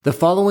The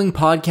following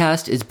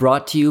podcast is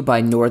brought to you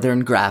by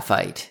Northern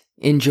Graphite.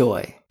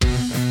 Enjoy.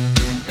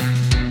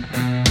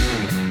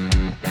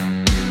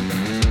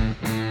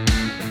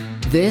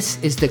 This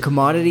is the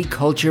Commodity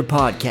Culture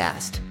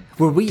Podcast,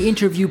 where we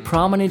interview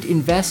prominent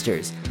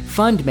investors,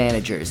 fund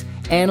managers,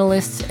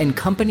 analysts, and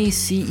company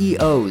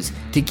CEOs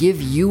to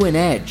give you an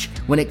edge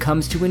when it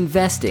comes to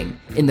investing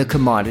in the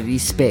commodity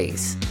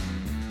space.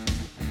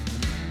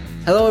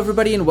 Hello,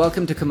 everybody, and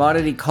welcome to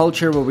Commodity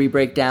Culture, where we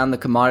break down the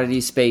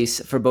commodity space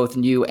for both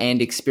new and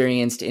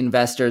experienced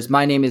investors.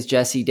 My name is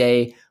Jesse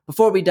Day.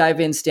 Before we dive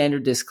in,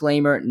 standard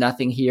disclaimer,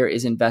 nothing here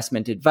is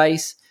investment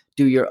advice.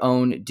 Do your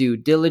own due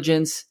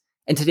diligence.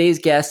 And today's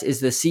guest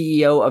is the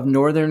CEO of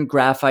Northern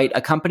Graphite,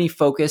 a company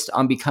focused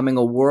on becoming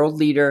a world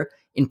leader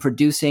in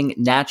producing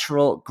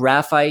natural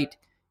graphite.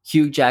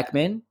 Hugues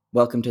Jacquemin,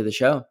 welcome to the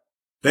show.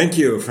 Thank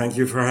you. Thank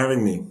you for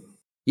having me.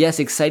 Yes,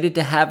 excited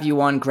to have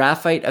you on.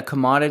 Graphite, a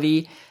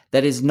commodity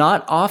that is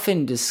not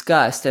often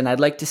discussed, and I'd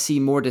like to see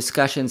more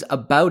discussions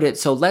about it.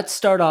 So let's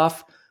start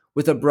off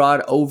with a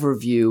broad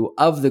overview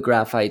of the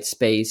graphite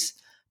space.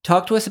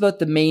 Talk to us about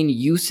the main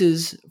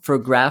uses for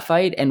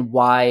graphite and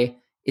why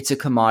it's a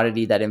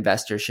commodity that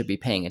investors should be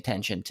paying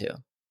attention to.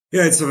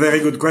 Yeah, it's a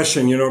very good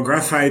question.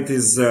 Graphite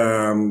is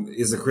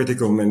a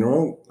critical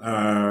mineral.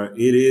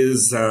 It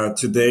is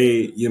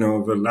today,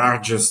 the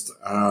largest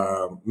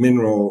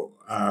mineral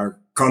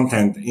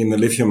content in the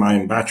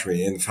lithium-ion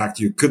battery. In fact,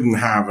 you couldn't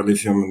have a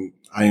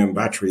lithium-ion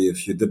battery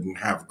if you didn't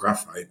have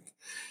graphite.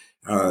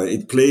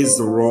 It plays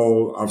the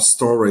role of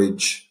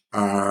storage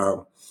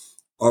of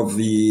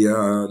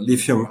the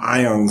lithium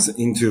ions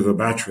into the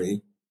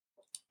battery.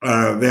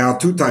 There are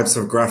two types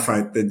of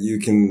graphite that you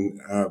can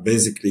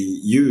basically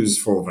use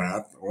for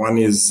that. One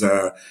is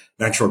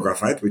natural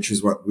graphite, which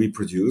is what we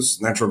produce.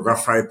 Natural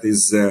graphite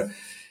is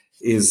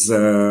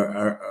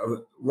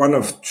one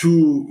of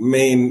two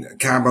main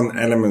carbon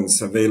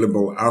elements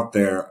available out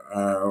there,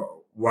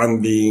 one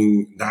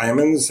being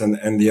diamonds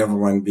and the other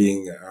one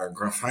being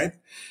graphite.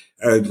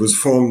 It was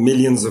formed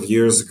millions of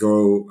years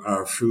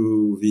ago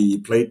through the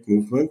plate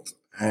movement.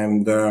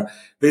 And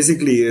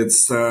basically,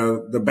 it's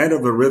the bed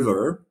of a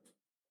river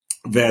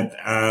that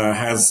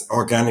has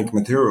organic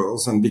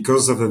materials. And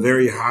because of a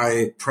very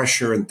high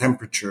pressure and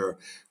temperature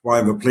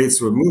while the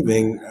plates were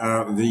moving,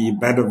 the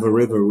bed of the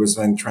river was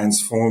then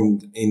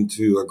transformed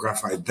into a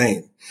graphite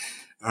vein.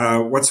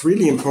 What's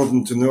really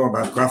important to know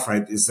about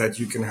graphite is that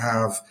you can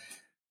have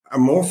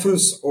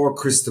amorphous or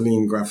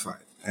crystalline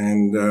graphite.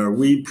 And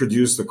we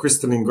produce the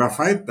crystalline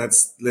graphite.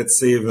 That's, let's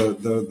say,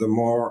 the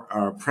more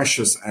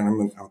precious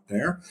element out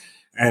there.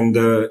 And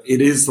it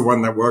is the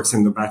one that works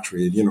in the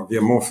battery. The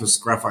amorphous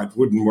graphite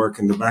wouldn't work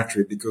in the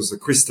battery because the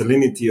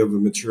crystallinity of the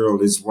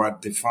material is what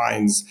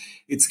defines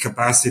its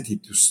capacity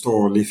to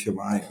store lithium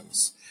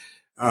ions.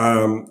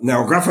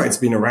 Now, graphite's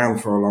been around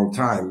for a long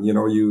time.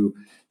 You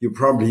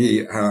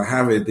probably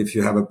have it if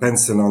you have a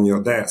pencil on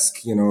your desk.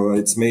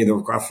 It's made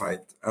of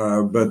graphite.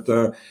 But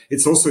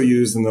it's also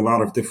used in a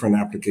lot of different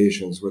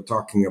applications. We're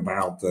talking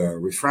about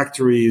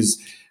refractories.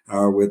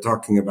 We're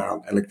talking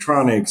about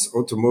electronics,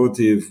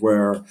 automotive,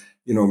 where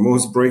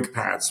most brake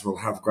pads will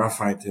have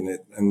graphite in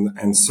it,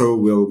 and so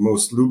will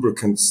most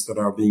lubricants that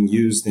are being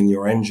used in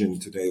your engine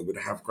today would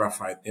have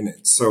graphite in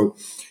it. So,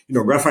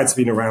 graphite's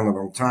been around a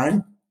long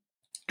time,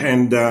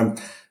 and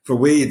the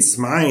way it's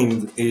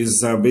mined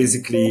is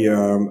basically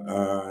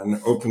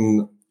an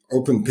open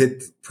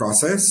pit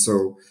process.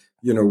 So,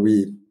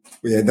 we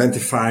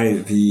identify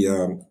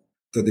the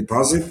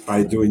deposit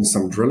by doing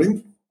some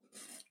drilling.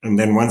 And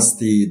then once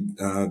the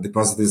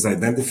deposit is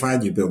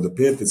identified, you build a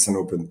pit. It's an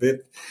open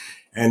pit.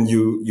 And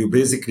you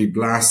basically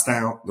blast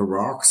out the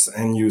rocks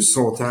and you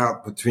sort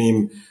out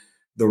between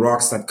the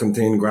rocks that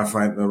contain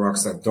graphite and the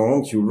rocks that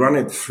don't. You run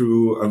it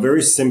through a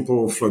very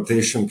simple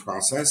flotation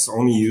process,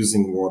 only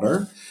using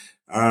water.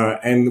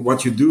 And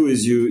what you do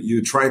is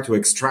you try to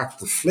extract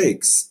the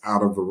flakes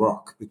out of the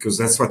rock because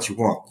that's what you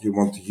want. You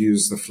want to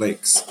use the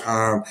flakes.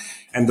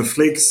 And the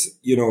flakes,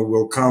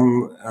 will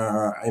come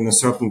in a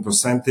certain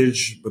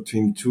percentage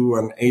between 2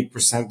 and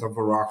 8% of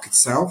the rock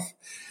itself.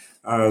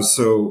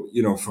 So,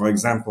 for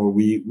example,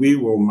 we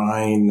will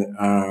mine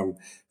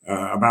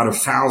about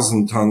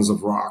 1,000 tons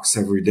of rocks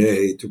every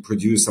day to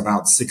produce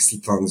about 60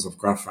 tons of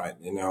graphite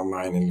in our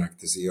mine in Lac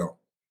des Ions.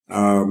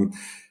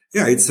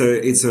 Yeah, it's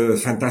a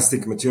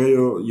fantastic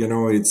material.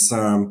 It's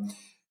a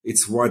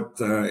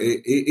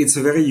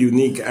very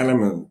unique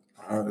element.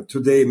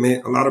 Today,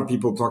 a lot of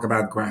people talk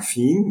about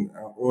graphene,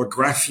 or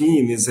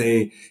graphene is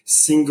a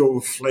single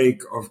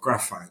flake of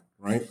graphite,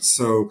 right?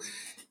 So,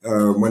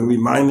 when we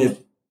mine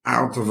it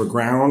out of the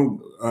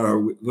ground,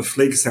 the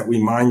flakes that we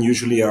mine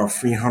usually are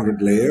 300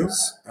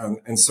 layers.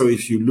 And so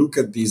if you look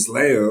at these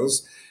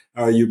layers,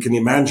 you can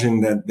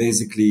imagine that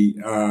basically,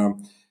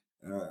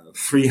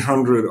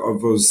 300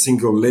 of those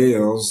single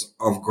layers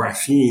of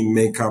graphene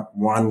make up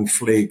one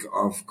flake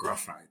of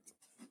graphite.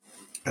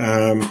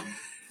 And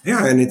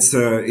it's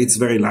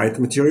very light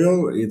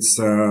material. It's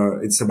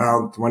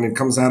about, when it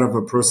comes out of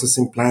a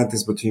processing plant,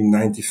 it's between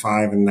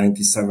 95 and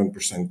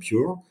 97%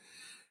 pure.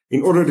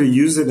 In order to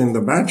use it in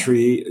the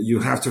battery, you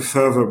have to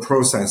further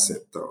process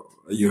it, though.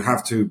 You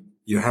have to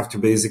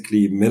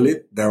basically mill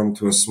it down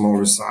to a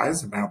smaller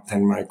size, about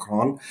 10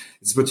 micron.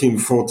 It's between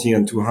 40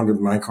 and 200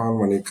 micron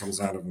when it comes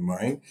out of the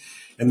mine.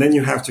 And then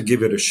you have to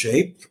give it a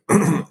shape.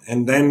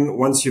 And then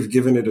once you've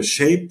given it a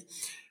shape,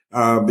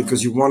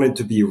 because you want it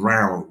to be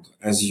round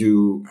as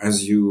you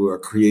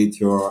create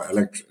your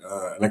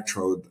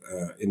electrode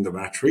in the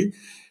battery.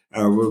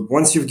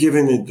 Once you've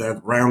given it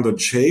that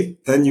rounded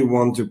shape, then you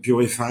want to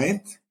purify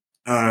it.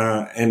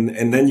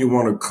 And then you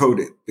want to coat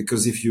it,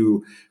 because if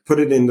you put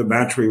it in the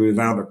battery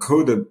without a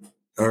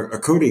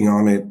coating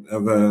on it,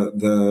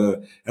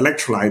 the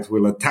electrolyte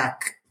will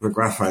attack the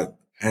graphite,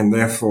 and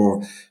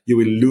therefore you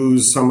will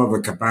lose some of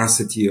the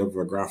capacity of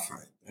the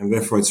graphite. And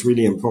therefore it's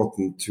really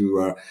important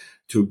to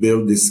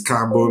build this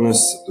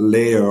carbonous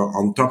layer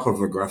on top of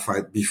the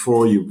graphite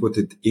before you put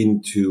it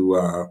into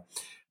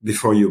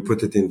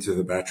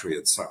the battery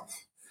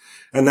itself.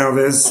 And now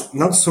there's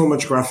not so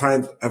much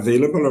graphite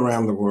available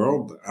around the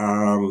world.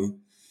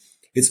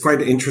 It's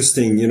quite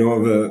interesting,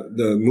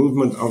 the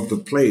movement of the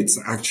plates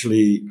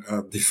actually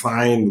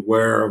define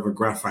where the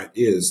graphite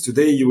is.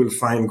 Today you will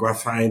find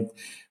graphite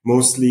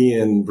mostly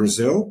in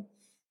Brazil,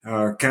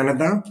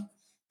 Canada,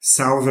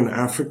 Southern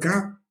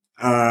Africa,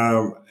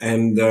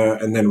 and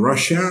then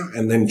Russia,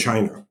 and then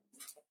China.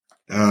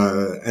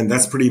 And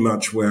that's pretty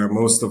much where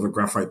most of the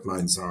graphite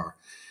mines are.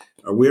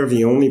 We are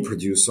the only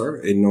producer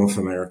in North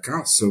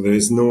America, so there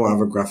is no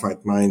other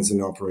graphite mines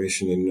in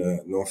operation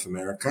in North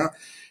America.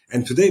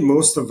 And today,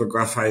 most of the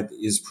graphite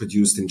is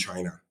produced in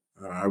China.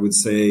 I would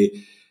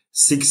say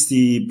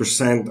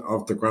 60%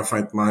 of the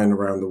graphite mine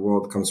around the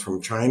world comes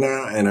from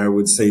China, and I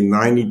would say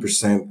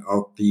 90%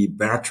 of the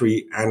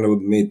battery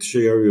anode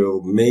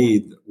material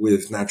made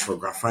with natural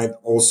graphite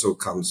also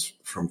comes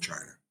from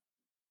China.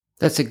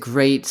 That's a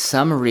great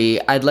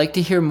summary. I'd like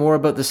to hear more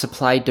about the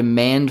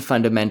supply-demand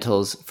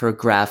fundamentals for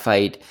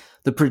graphite.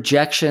 The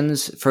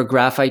projections for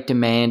graphite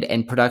demand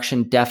and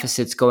production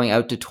deficits going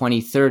out to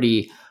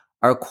 2030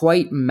 are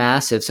quite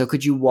massive. So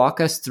could you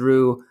walk us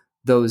through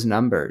those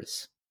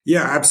numbers?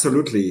 Yeah,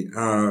 absolutely.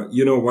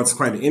 What's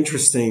quite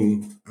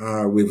interesting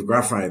with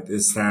graphite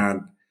is that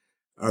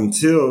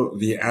until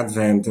the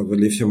advent of the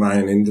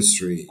lithium-ion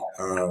industry,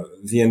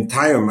 the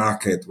entire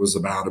market was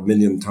about 1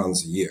 million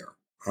tons a year.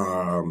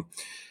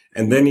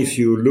 And then if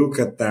you look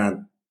at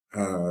that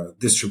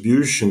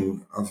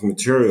distribution of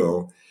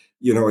material,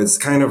 it's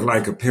kind of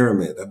like a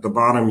pyramid. At the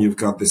bottom, you've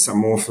got this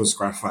amorphous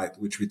graphite,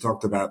 which we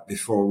talked about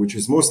before, which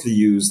is mostly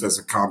used as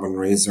a carbon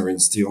razor in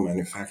steel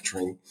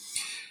manufacturing.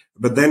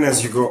 But then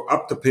as you go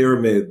up the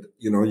pyramid,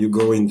 you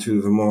go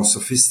into the more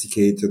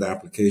sophisticated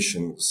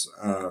applications.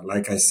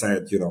 Like I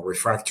said,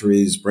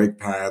 refractories, brake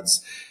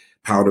pads,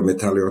 powder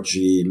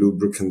metallurgy,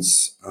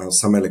 lubricants,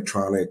 some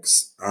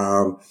electronics.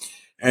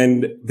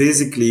 And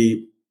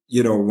basically,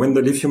 when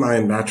the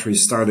lithium-ion battery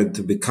started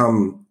to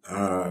become,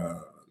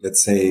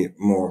 let's say,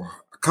 more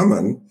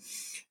common,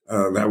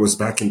 that was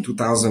back in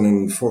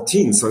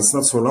 2014. So it's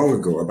not so long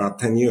ago, about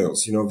 10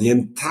 years. The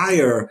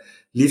entire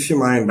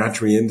lithium-ion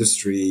battery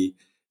industry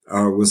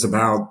was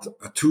about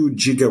 2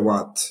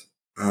 gigawatt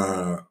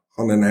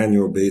on an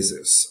annual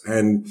basis.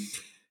 And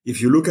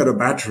if you look at a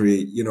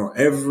battery,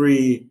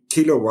 every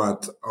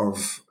kilowatt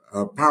of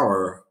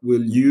power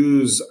will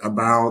use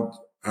about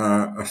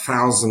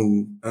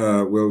 1,000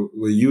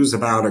 will use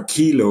about a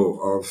kilo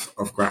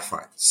of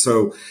graphite.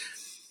 So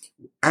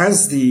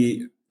as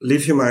the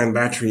lithium-ion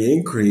battery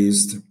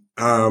increased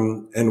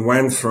and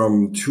went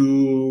from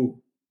 2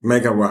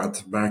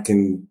 megawatt back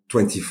in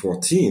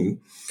 2014,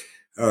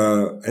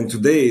 and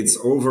today it's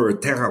over a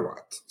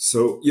terawatt.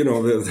 So,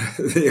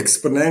 the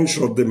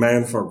exponential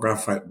demand for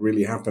graphite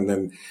really happened.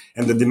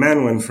 And the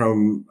demand went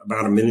from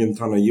about 1 million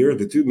ton a year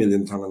to 2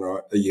 million ton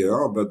a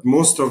year. But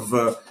most of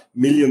the 1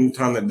 million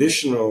ton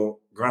additional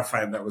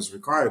graphite that was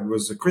required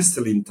was a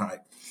crystalline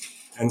type.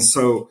 And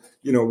so,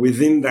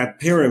 within that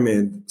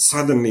pyramid,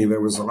 suddenly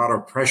there was a lot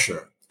of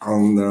pressure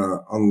on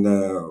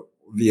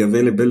the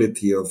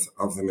availability of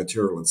the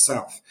material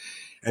itself.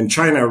 And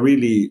China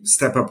really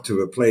stepped up to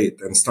the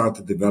plate and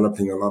started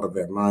developing a lot of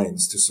their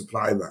mines to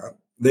supply that.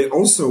 They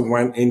also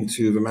went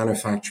into the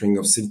manufacturing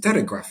of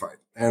synthetic graphite.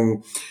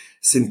 And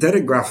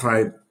synthetic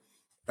graphite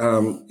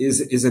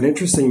is an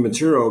interesting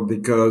material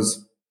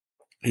because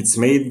it's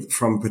made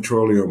from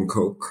petroleum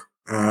coke,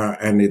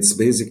 and it's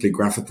basically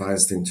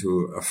graphitized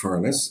into a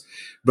furnace.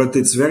 But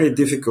it's very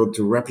difficult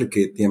to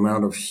replicate the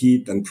amount of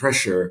heat and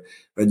pressure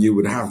that you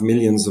would have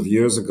millions of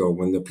years ago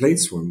when the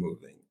plates were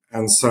moving.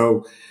 And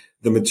so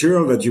the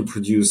material that you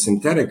produce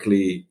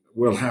synthetically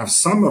will have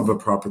some of the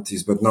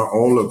properties, but not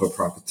all of the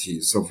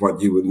properties of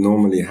what you would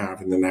normally have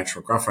in the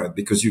natural graphite,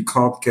 because you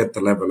can't get the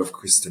level of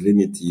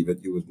crystallinity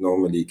that you would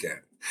normally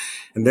get.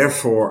 And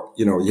therefore,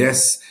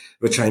 yes,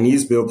 the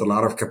Chinese built a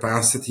lot of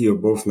capacity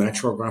of both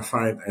natural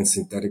graphite and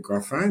synthetic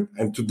graphite.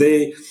 And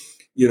today,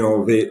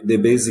 they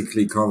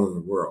basically cover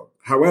the world.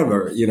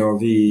 However,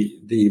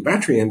 the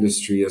battery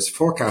industry is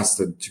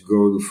forecasted to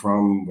go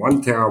from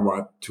 1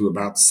 terawatt to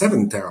about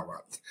 7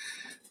 terawatt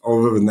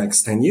over the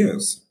next 10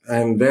 years.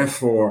 And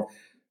therefore,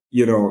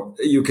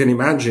 you can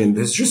imagine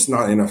there's just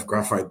not enough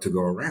graphite to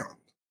go around.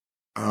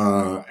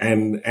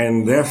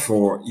 And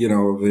therefore,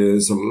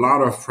 there's a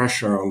lot of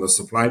pressure on the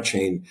supply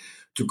chain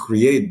to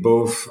create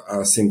both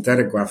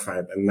synthetic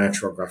graphite and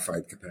natural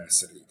graphite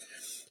capacity.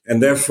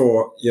 And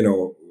therefore,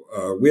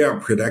 we are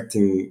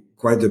predicting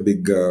quite a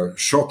big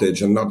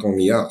shortage, and not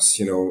only us,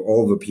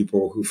 all the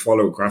people who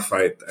follow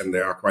graphite, and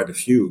there are quite a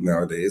few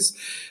nowadays,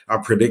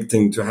 are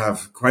predicting to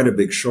have quite a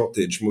big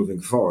shortage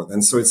moving forward.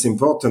 And so it's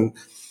important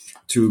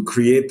to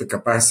create the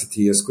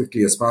capacity as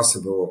quickly as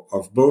possible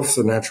of both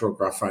the natural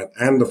graphite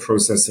and the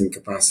processing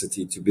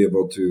capacity to be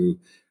able to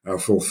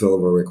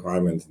fulfill the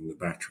requirement in the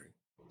battery.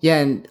 Yeah,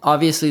 and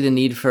obviously the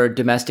need for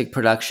domestic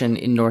production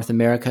in North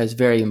America is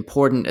very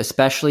important,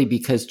 especially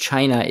because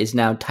China is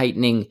now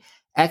tightening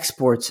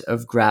exports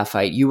of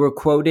graphite. You were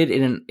quoted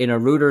in a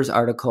Reuters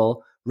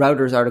article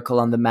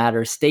on the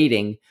matter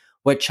stating,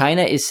 "What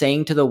China is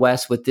saying to the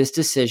West with this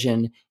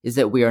decision is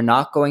that we are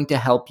not going to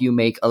help you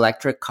make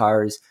electric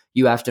cars.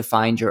 You have to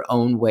find your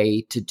own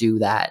way to do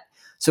that."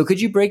 So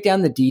could you break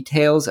down the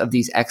details of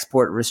these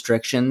export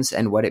restrictions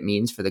and what it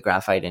means for the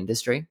graphite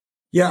industry?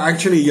 Yeah,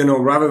 actually,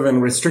 rather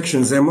than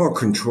restrictions, they're more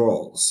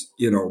controls,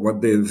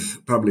 what they've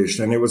published.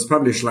 And it was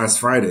published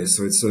last Friday.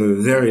 So it's a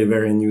very,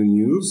 very new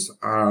news.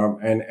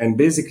 And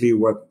basically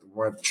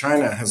what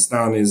China has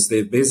done is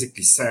they've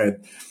basically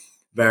said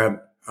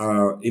that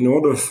in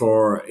order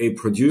for a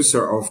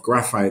producer of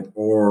graphite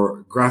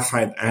or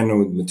graphite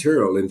anode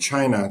material in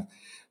China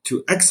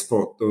to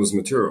export those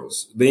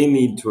materials, they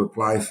need to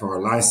apply for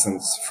a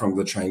license from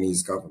the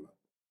Chinese government.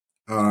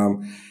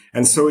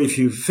 And so if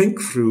you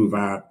think through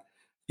that,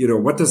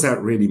 what does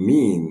that really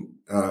mean?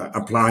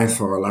 Apply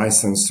for a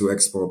license to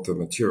export the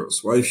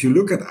materials. Well, if you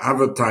look at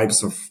other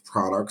types of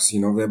products,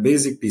 they're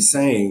basically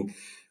saying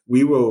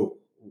we will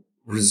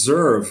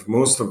reserve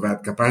most of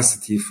that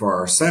capacity for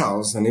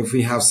ourselves. And if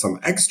we have some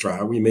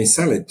extra, we may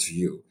sell it to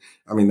you.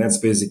 I mean, that's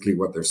basically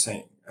what they're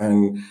saying.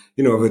 And,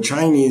 the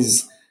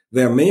Chinese,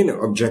 their main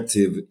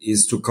objective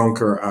is to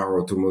conquer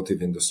our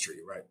automotive industry,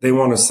 right? They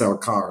want to sell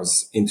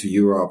cars into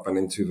Europe and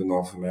into the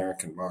North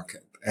American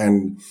market.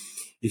 And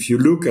if you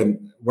look at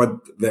what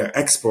their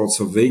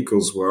exports of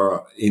vehicles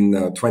were in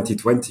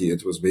 2020,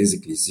 it was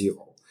basically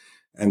zero.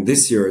 And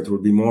this year it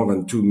will be more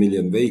than 2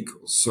 million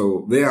vehicles.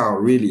 So they are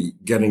really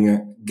getting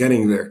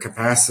their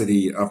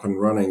capacity up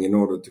and running in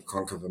order to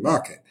conquer the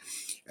market.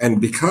 And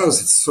because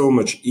it's so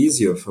much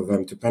easier for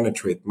them to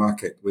penetrate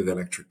market with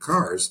electric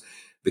cars,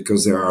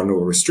 because there are no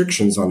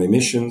restrictions on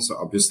emissions,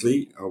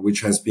 obviously,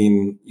 which has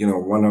been,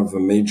 one of the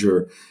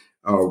major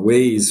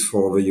ways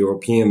for the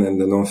European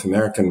and the North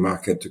American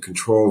market to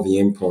control the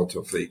import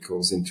of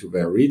vehicles into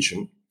their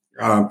region.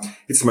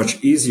 It's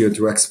much easier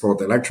to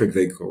export electric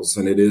vehicles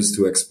than it is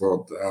to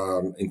export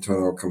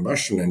internal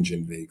combustion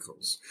engine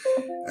vehicles.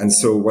 And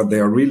so what they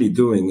are really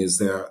doing is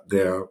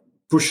they're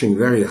pushing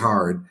very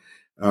hard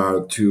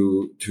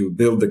to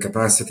build the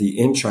capacity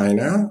in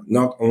China,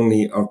 not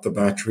only of the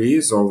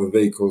batteries or the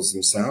vehicles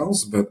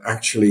themselves, but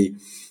actually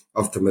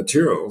of the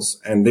materials.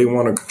 And they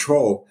want to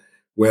control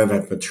where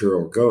that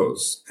material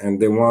goes.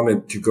 And they want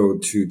it to go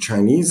to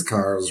Chinese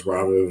cars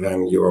rather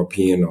than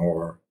European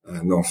or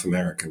North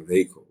American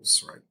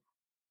vehicles, right?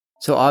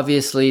 So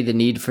obviously the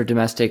need for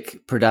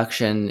domestic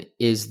production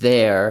is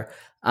there.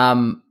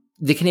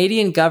 The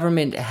Canadian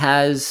government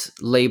has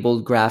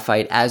labeled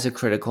graphite as a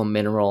critical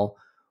mineral.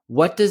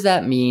 What does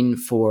that mean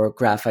for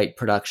graphite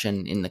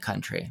production in the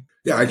country?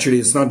 Yeah, actually,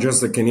 it's not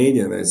just the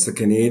Canadian. It's the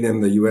Canadian,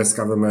 the U.S.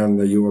 government,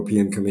 the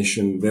European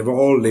Commission. They've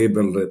all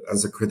labeled it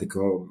as a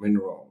critical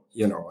mineral,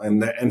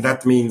 and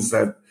that means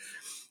that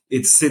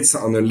it sits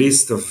on a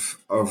list of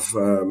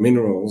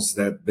minerals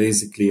that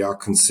basically are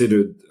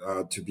considered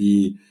to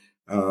be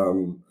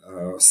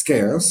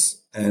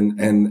scarce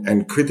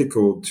and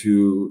critical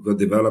to the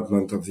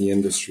development of the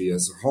industry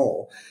as a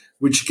whole,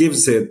 which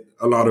gives it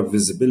a lot of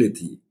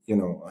visibility,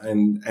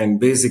 and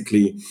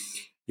basically,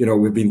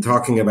 we've been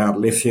talking about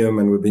lithium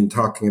and we've been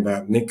talking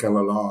about nickel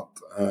a lot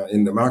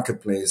in the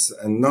marketplace,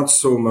 and not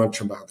so much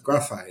about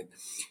graphite.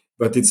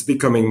 But it's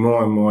becoming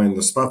more and more in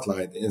the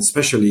spotlight,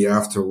 especially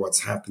after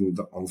what's happened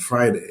on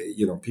Friday.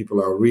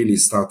 People are really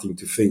starting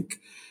to think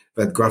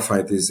that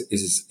graphite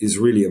is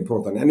really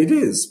important. And it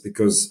is,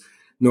 because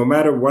no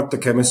matter what the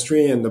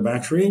chemistry in the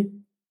battery,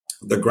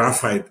 the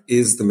graphite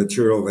is the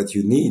material that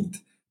you need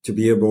to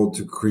be able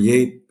to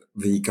create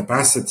the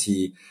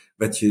capacity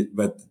that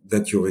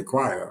you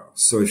require.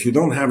 So if you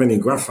don't have any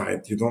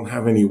graphite, you don't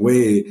have any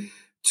way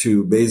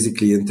to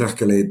basically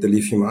intercalate the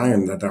lithium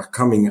ion that are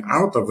coming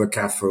out of the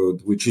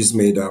cathode, which is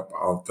made up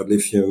of the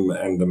lithium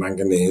and the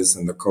manganese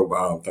and the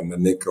cobalt and the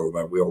nickel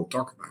that we all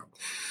talk about.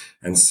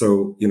 And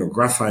so,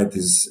 graphite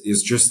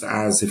is just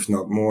as, if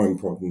not more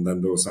important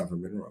than those other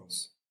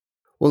minerals.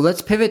 Well,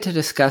 let's pivot to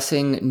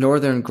discussing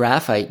Northern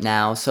Graphite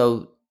now.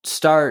 So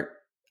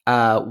start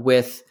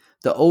with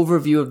the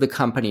overview of the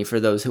company for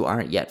those who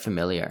aren't yet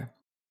familiar.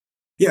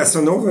 Yeah,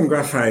 so Northern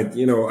Graphite,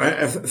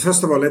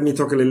 first of all, let me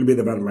talk a little bit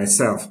about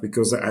myself,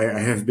 because I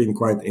have been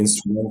quite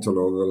instrumental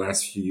over the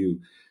last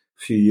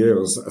few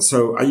years.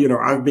 So,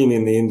 I've been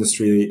in the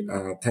industry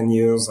 10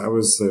 years. I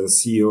was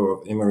CEO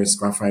of Imerys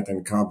Graphite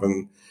and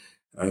Carbon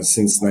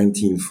since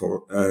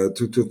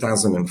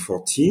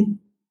 2014.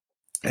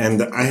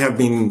 And I have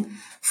been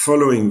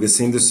following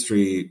this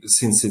industry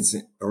since its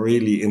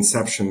really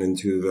inception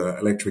into the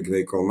electric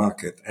vehicle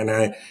market. And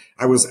I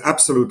was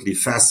absolutely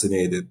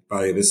fascinated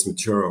by this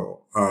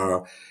material.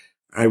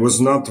 I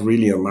was not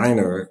really a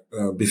miner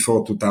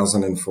before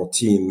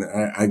 2014.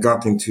 I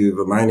got into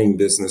the mining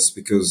business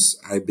because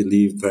I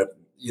believed that,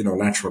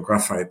 natural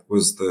graphite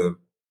was the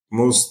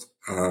most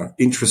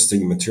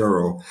interesting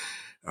material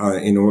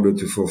in order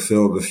to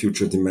fulfill the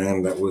future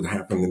demand that would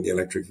happen in the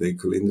electric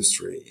vehicle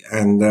industry.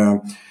 And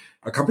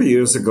a couple of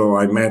years ago,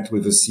 I met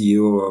with the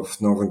CEO of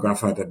Northern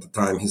Graphite at the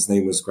time. His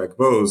name was Greg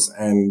Bose.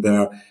 And,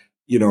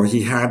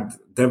 he had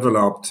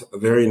developed a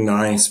very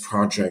nice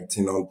project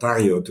in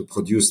Ontario to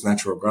produce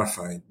natural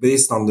graphite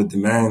based on the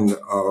demand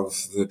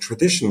of the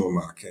traditional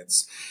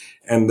markets.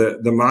 And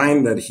the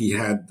mine that he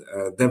had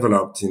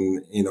developed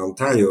in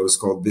Ontario is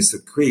called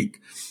Bissett Creek,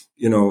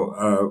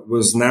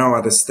 was now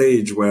at a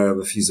stage where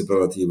the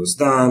feasibility was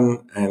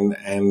done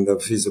and the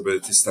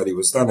feasibility study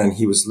was done, and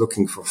he was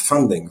looking for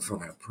funding for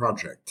that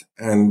project.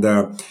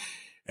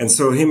 And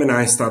so him and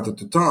I started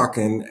to talk,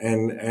 and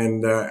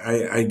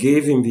I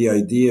gave him the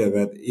idea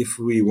that if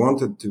we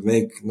wanted to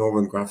make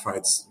Northern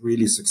Graphites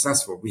really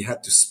successful, we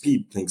had to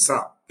speed things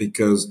up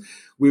because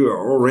we were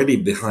already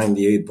behind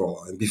the eight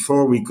ball. And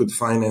before we could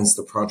finance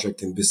the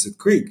project in Bissett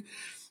Creek,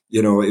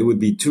 it would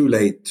be too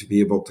late to be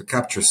able to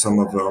capture some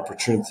of the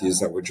opportunities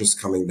that were just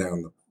coming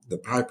down the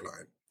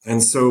pipeline.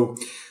 And so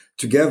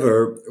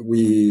together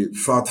we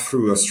thought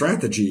through a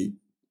strategy,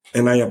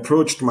 and I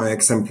approached my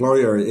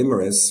ex-employer,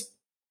 Imerys,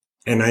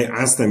 and I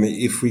asked them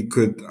if we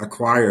could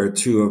acquire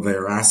two of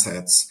their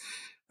assets,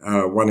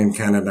 one in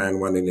Canada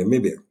and one in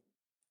Namibia.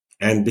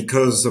 And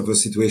because of the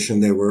situation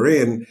they were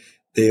in,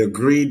 they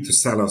agreed to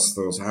sell us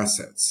those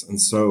assets.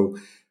 And so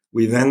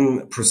we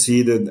then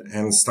proceeded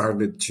and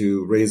started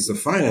to raise the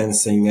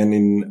financing. And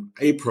in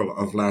April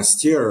of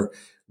last year,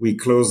 we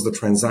closed the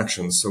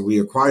transaction. So we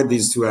acquired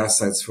these two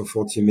assets for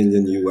 $40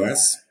 million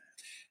US.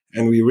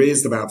 And we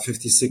raised about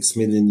 56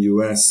 million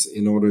US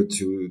in order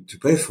to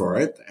pay for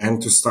it and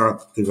to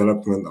start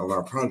development of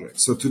our project.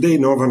 So today,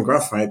 Northern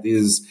Graphite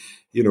is,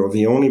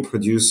 the only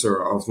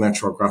producer of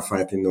natural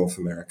graphite in North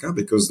America,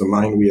 because the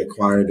mine we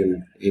acquired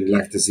in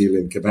Lac des Îles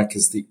in Quebec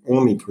is the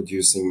only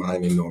producing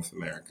mine in North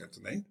America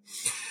today.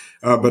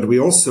 But we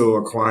also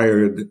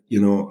acquired,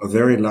 a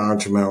very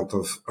large amount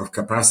of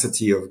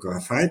capacity of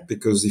graphite,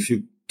 because if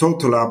you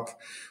total up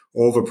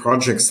all the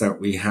projects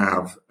that we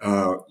have,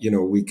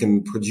 we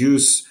can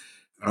produce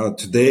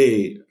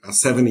today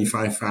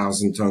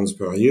 75,000 tons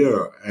per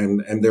year,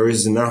 and there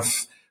is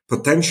enough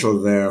potential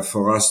there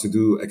for us to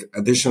do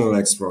additional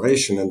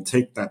exploration and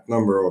take that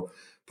number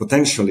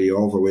potentially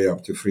all the way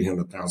up to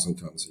 300,000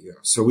 tons a year.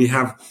 So we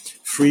have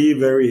three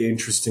very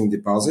interesting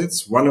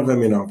deposits, one of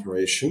them in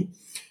operation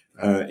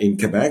in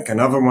Quebec,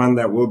 another one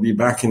that will be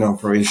back in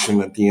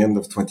operation at the end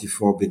of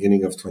 24,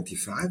 beginning of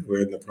 25.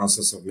 We're in the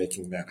process of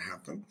making that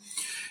happen.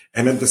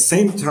 And at the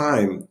same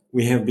time,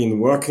 we have been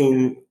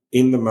working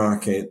in the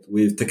market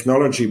with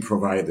technology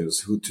providers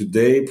who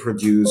today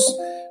produce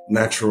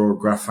natural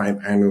graphite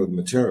anode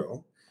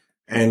material.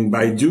 And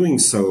by doing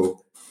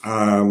so,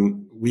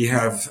 we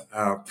have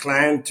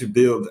planned to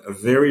build a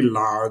very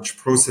large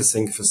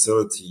processing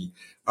facility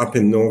up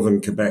in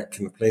northern Quebec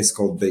in a place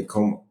called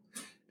Baie-Comeau.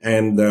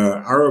 And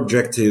our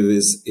objective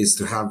is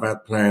to have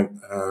that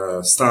plant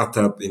start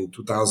up in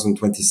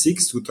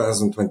 2026,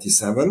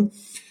 2027.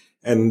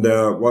 And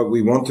what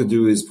we want to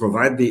do is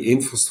provide the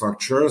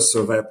infrastructure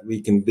so that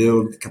we can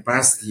build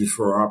capacity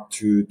for up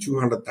to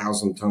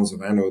 200,000 tons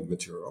of anode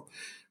material,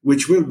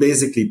 which will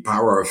basically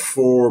power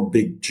 4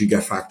 big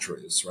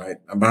gigafactories, right?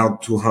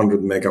 About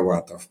 200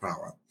 megawatt of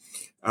power.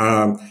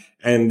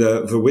 And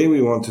the way we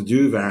want to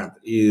do that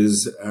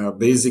is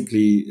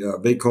basically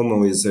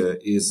Baie-Comeau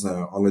is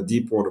on a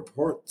deep water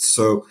port,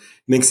 so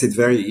makes it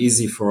very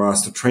easy for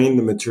us to train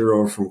the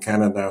material from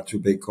Canada to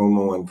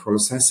Baie-Comeau and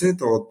process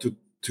it, or to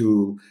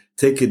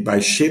take it by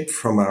ship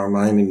from our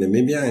mine in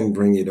Namibia and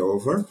bring it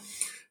over.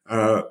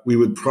 We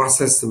would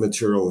process the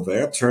material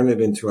there, turn it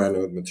into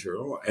anode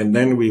material, and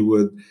then we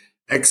would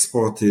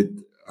export it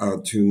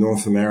to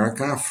North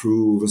America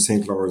through the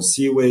St. Lawrence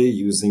Seaway,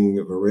 using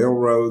the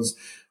railroads,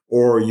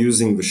 or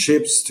using the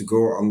ships to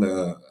go on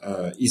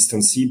the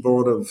eastern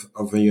seaboard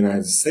of the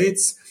United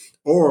States,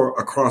 or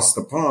across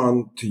the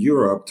pond to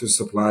Europe to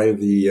supply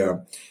the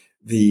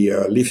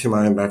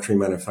lithium-ion battery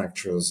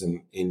manufacturers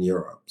in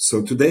Europe.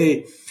 So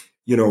today,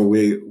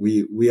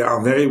 we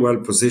are very well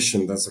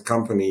positioned as a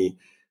company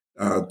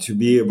to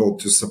be able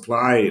to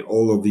supply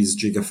all of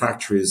these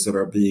gigafactories that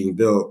are being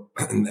built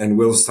and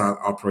will start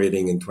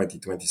operating in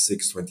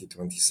 2026,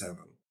 2027.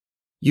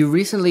 You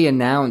recently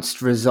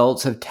announced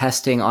results of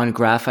testing on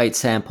graphite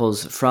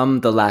samples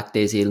from the Lac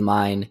des Îles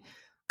mine.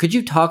 Could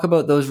you talk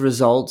about those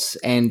results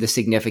and the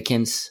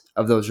significance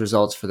of those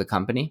results for the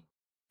company?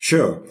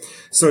 Sure.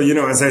 So,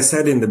 as I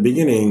said in the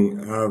beginning,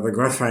 the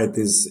graphite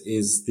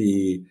is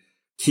the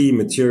key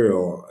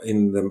material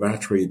in the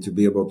battery to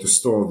be able to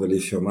store the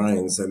lithium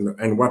ions.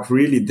 And what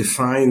really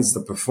defines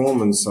the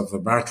performance of the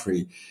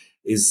battery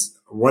is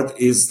what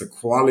is the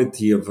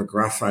quality of the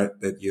graphite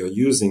that you're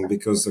using,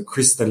 because the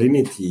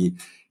crystallinity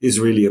is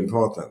really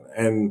important.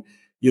 And,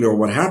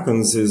 what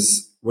happens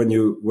is when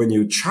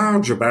you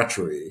charge a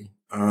battery,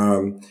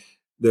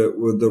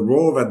 the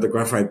role that the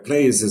graphite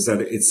plays is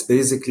that it's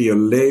basically a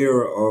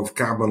layer of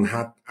carbon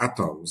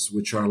atoms,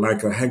 which are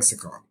like a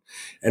hexagon.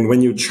 And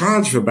when you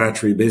charge the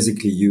battery,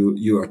 basically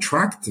you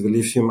attract the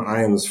lithium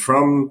ions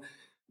from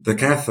the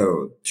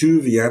cathode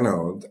to the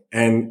anode,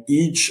 and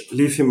each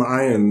lithium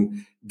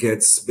ion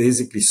gets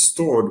basically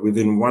stored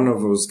within one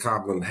of those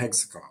carbon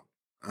hexagon.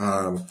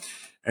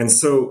 And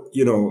so,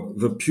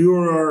 the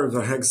purer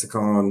the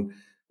hexagon,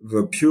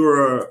 the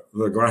purer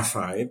the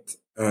graphite,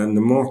 and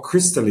the more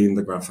crystalline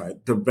the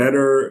graphite, the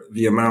better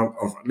the amount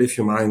of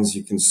lithium ions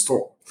you can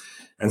store.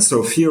 And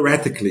so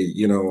theoretically,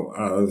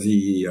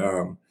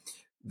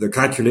 the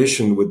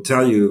calculation would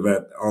tell you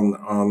that on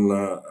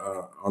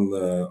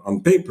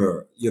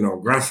paper,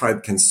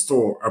 graphite can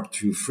store up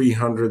to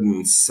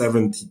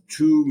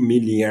 372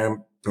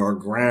 milliamp per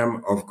gram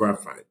of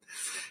graphite.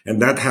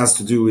 And that has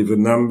to do with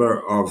the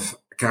number of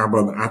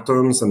carbon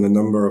atoms and the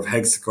number of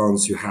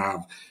hexagons you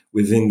have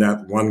within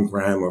that 1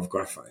 gram of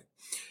graphite.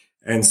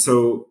 And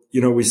so,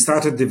 we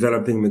started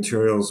developing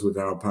materials with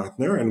our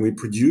partner, and we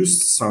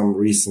produced some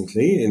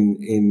recently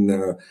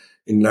in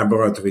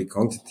laboratory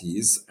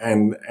quantities,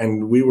 and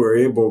we were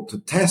able to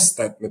test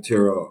that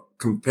material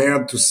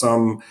compared to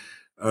some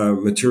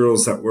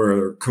materials that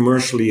were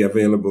commercially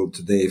available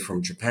today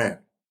from Japan.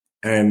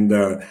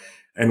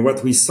 And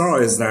what we saw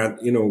is that,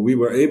 we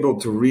were able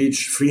to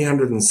reach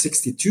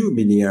 362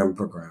 milliamp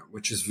per gram,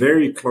 which is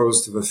very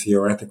close to the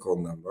theoretical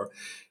number,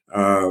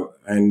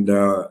 and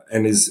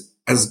is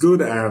as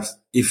good as,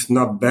 if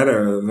not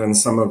better than,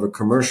 some of the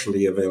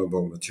commercially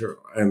available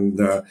material. And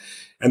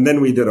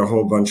then we did a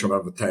whole bunch of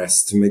other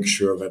tests to make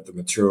sure that the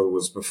material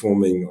was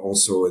performing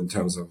also in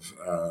terms of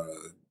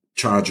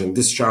charge and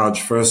discharge,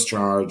 first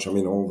charge. I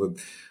mean, all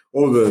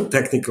the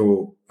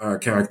technical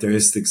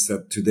characteristics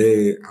that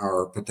today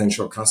our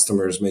potential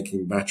customers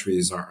making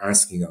batteries are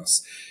asking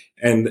us.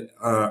 And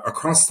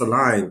across the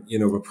line,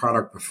 the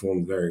product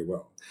performed very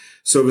well.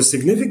 So the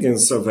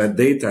significance of that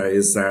data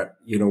is that,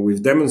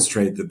 we've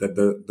demonstrated that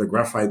the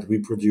graphite we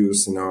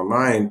produce in our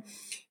mine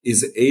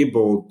is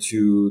able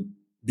to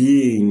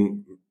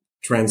being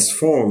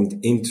transformed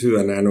into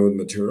an anode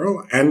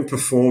material and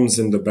performs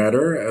in the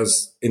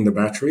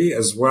battery,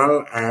 as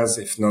well as,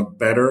 if not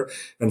better,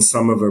 than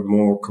some of the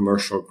more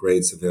commercial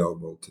grades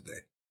available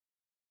today.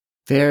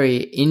 Very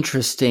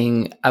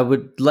interesting. I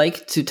would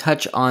like to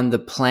touch on the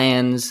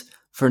plans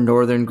for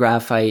Northern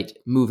Graphite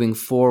moving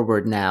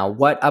forward now.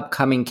 What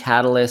upcoming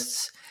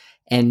catalysts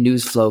and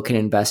news flow can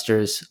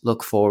investors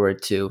look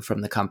forward to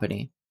from the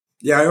company?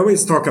 Yeah, I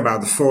always talk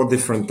about four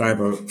different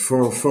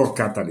four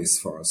catalysts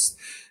for us.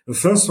 The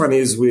first one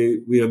is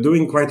we are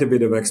doing quite a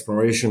bit of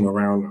exploration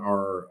around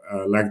our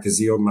Lac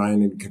des Îles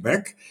mine in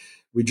Quebec.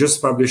 We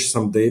just published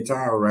some data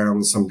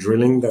around some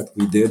drilling that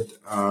we did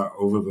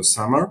over the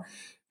summer.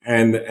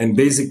 And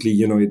basically,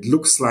 it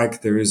looks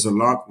like there is a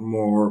lot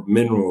more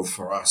mineral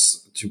for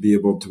us to be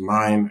able to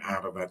mine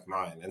out of that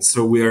mine. And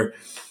so we're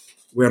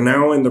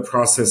now in the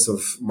process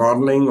of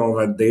modeling all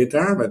that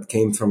data that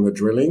came from the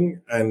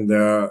drilling. And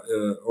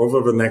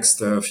over the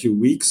next few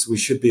weeks, we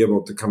should be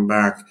able to come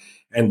back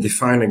and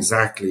define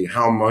exactly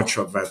how much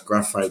of that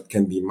graphite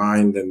can be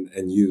mined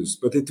and used.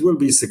 But it will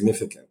be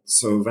significant.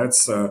 So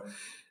that's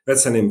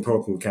an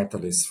important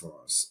catalyst for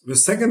us. The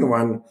second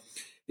one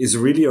is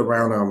really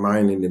around our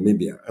mine in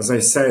Namibia. As I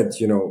said,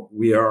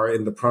 we are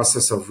in the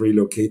process of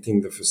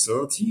relocating the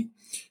facility,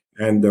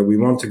 and we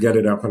want to get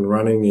it up and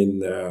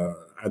running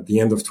at the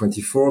end of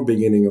 24,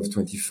 beginning of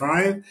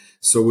 25.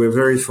 So we're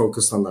very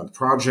focused on that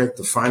project,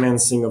 the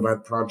financing of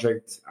that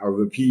project.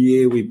 Our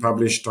PEA we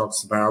published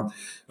talks about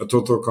a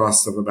total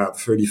cost of about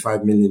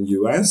 $35 million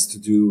US to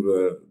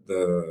do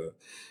the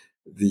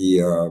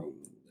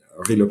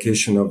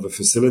relocation of the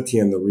facility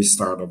and the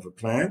restart of the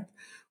plant.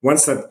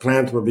 Once that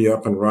plant will be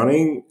up and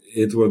running,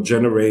 it will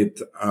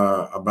generate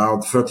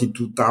about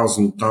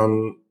 32,000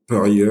 tons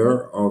per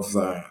year of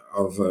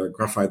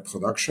graphite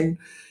production,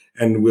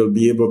 and we'll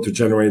be able to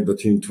generate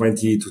between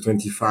 20 to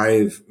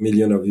 25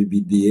 million of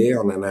EBITDA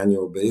on an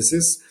annual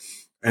basis.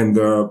 And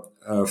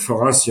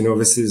for us,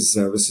 this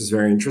is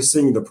very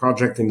interesting. The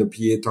project in the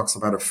PA talks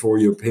about a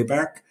 4-year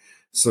payback,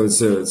 so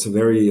it's a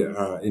very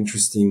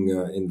interesting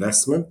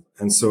investment.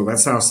 And so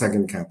that's our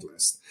second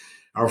catalyst.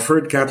 Our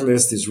third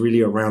catalyst is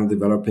really around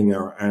developing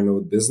our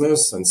anode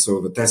business. And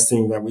so the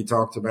testing that we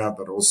talked about,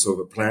 but also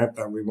the plant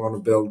that we want to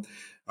build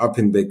up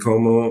in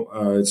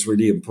Baie-Comeau, it's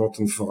really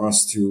important for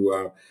us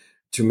to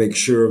make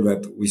sure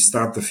that we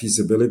start the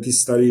feasibility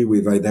study.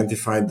 We've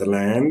identified the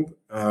land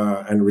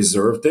and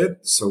reserved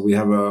it. So we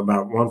have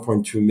about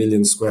 1.2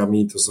 million square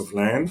meters of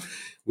land.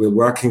 We're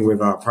working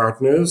with our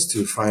partners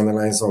to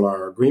finalize all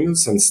our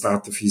agreements and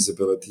start the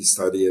feasibility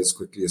study as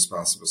quickly as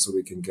possible so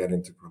we can get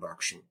into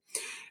production.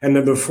 And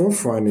then the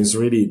fourth one is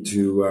really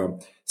to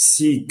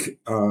seek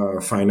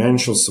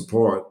financial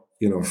support,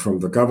 from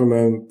the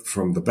government,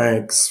 from the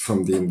banks,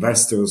 from the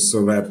investors,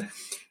 so that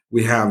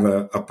we have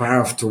a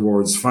path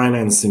towards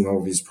financing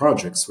all these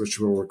projects, which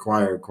will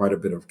require quite a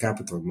bit of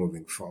capital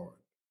moving forward.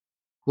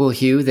 Well,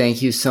 Hugh,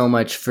 thank you so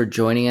much for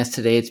joining us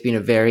today. It's been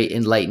a very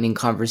enlightening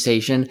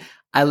conversation.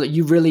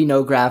 You really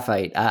know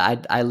graphite.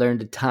 I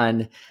learned a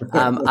ton.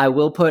 I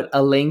will put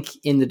a link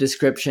in the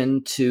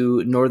description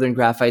to Northern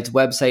Graphite's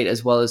website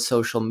as well as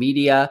social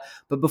media.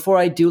 But before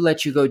I do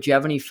let you go, do you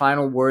have any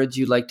final words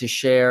you'd like to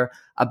share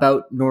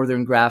about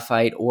Northern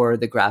Graphite or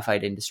the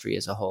graphite industry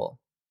as a whole?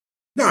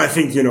 No, I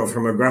think,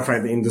 from a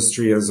graphite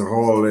industry as a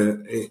whole,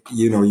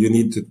 you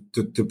need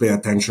to pay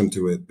attention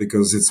to it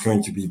because it's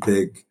going to be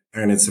big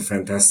and it's a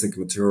fantastic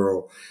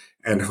material.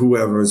 And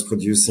whoever is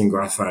producing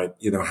graphite,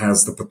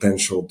 has the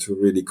potential to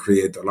really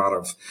create a lot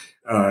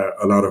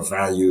of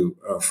value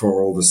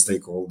for all the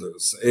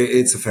stakeholders.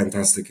 It's a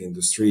fantastic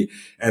industry.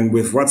 And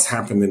with what's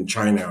happened in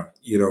China,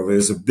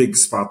 there's a big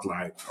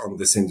spotlight on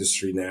this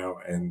industry now,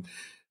 and,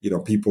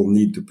 people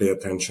need to pay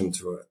attention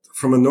to it.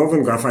 From a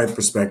Northern Graphite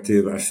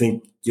perspective, I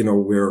think,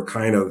 we're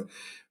kind of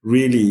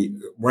really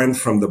went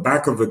from the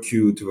back of the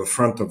queue to the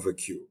front of the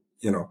queue,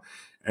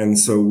 And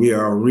so we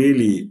are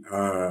really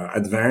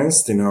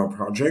advanced in our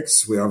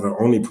projects. We are the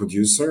only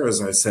producer,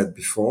 as I said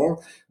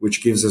before,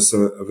 which gives us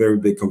a very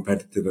big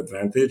competitive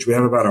advantage. We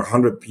have about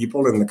 100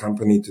 people in the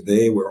company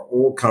today. We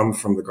all come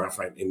from the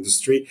graphite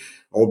industry,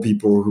 all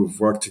people who've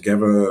worked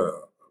together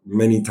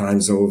many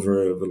times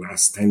over the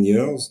last 10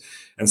 years.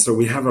 And so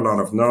we have a lot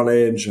of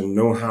knowledge and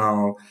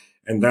know-how,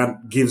 and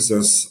that gives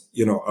us,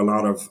 a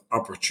lot of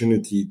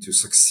opportunity to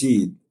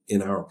succeed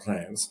in our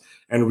plans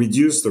and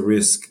reduce the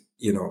risk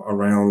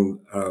around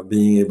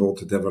being able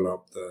to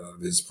develop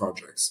these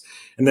projects.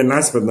 And then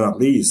last but not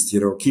least,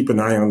 keep an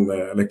eye on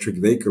the electric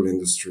vehicle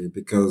industry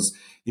because,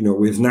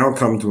 we've now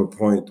come to a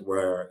point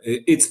where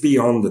it's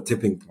beyond the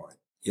tipping point.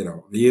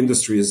 The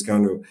industry is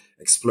going to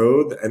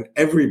explode, and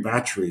every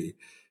battery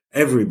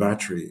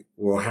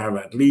will have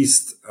at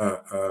least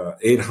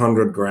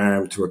 800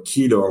 gram to a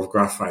kilo of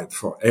graphite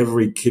for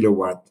every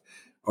kilowatt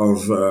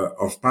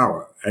of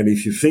power. And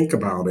if you think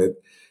about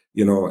it,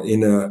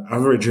 in an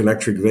average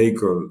electric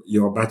vehicle,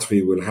 your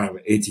battery will have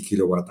 80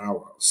 kilowatt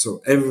hours.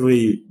 So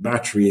every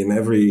battery in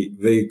every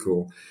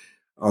vehicle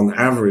on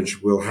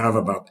average will have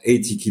about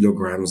 80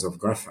 kilograms of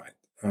graphite.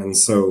 And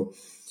so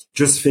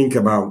just think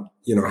about,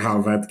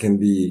 how that can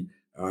be,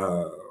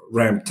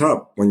 ramped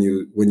up when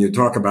you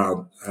talk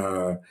about,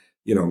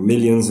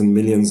 millions and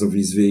millions of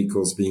these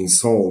vehicles being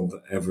sold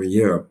every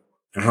year,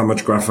 how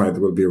much graphite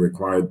will be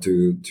required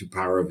to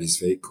power these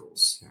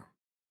vehicles. Yeah.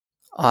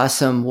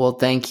 Awesome. Well,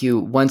 thank you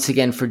once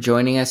again for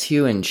joining us,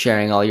 Hugh, and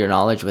sharing all your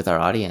knowledge with our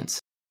audience.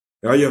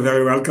 Oh, you're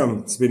very welcome.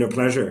 It's been a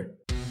pleasure.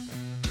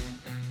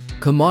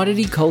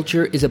 Commodity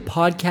Culture is a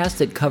podcast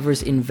that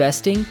covers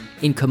investing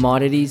in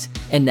commodities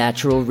and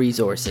natural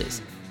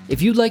resources.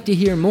 If you'd like to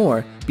hear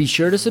more, be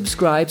sure to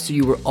subscribe so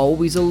you are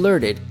always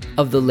alerted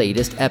of the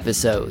latest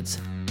episodes.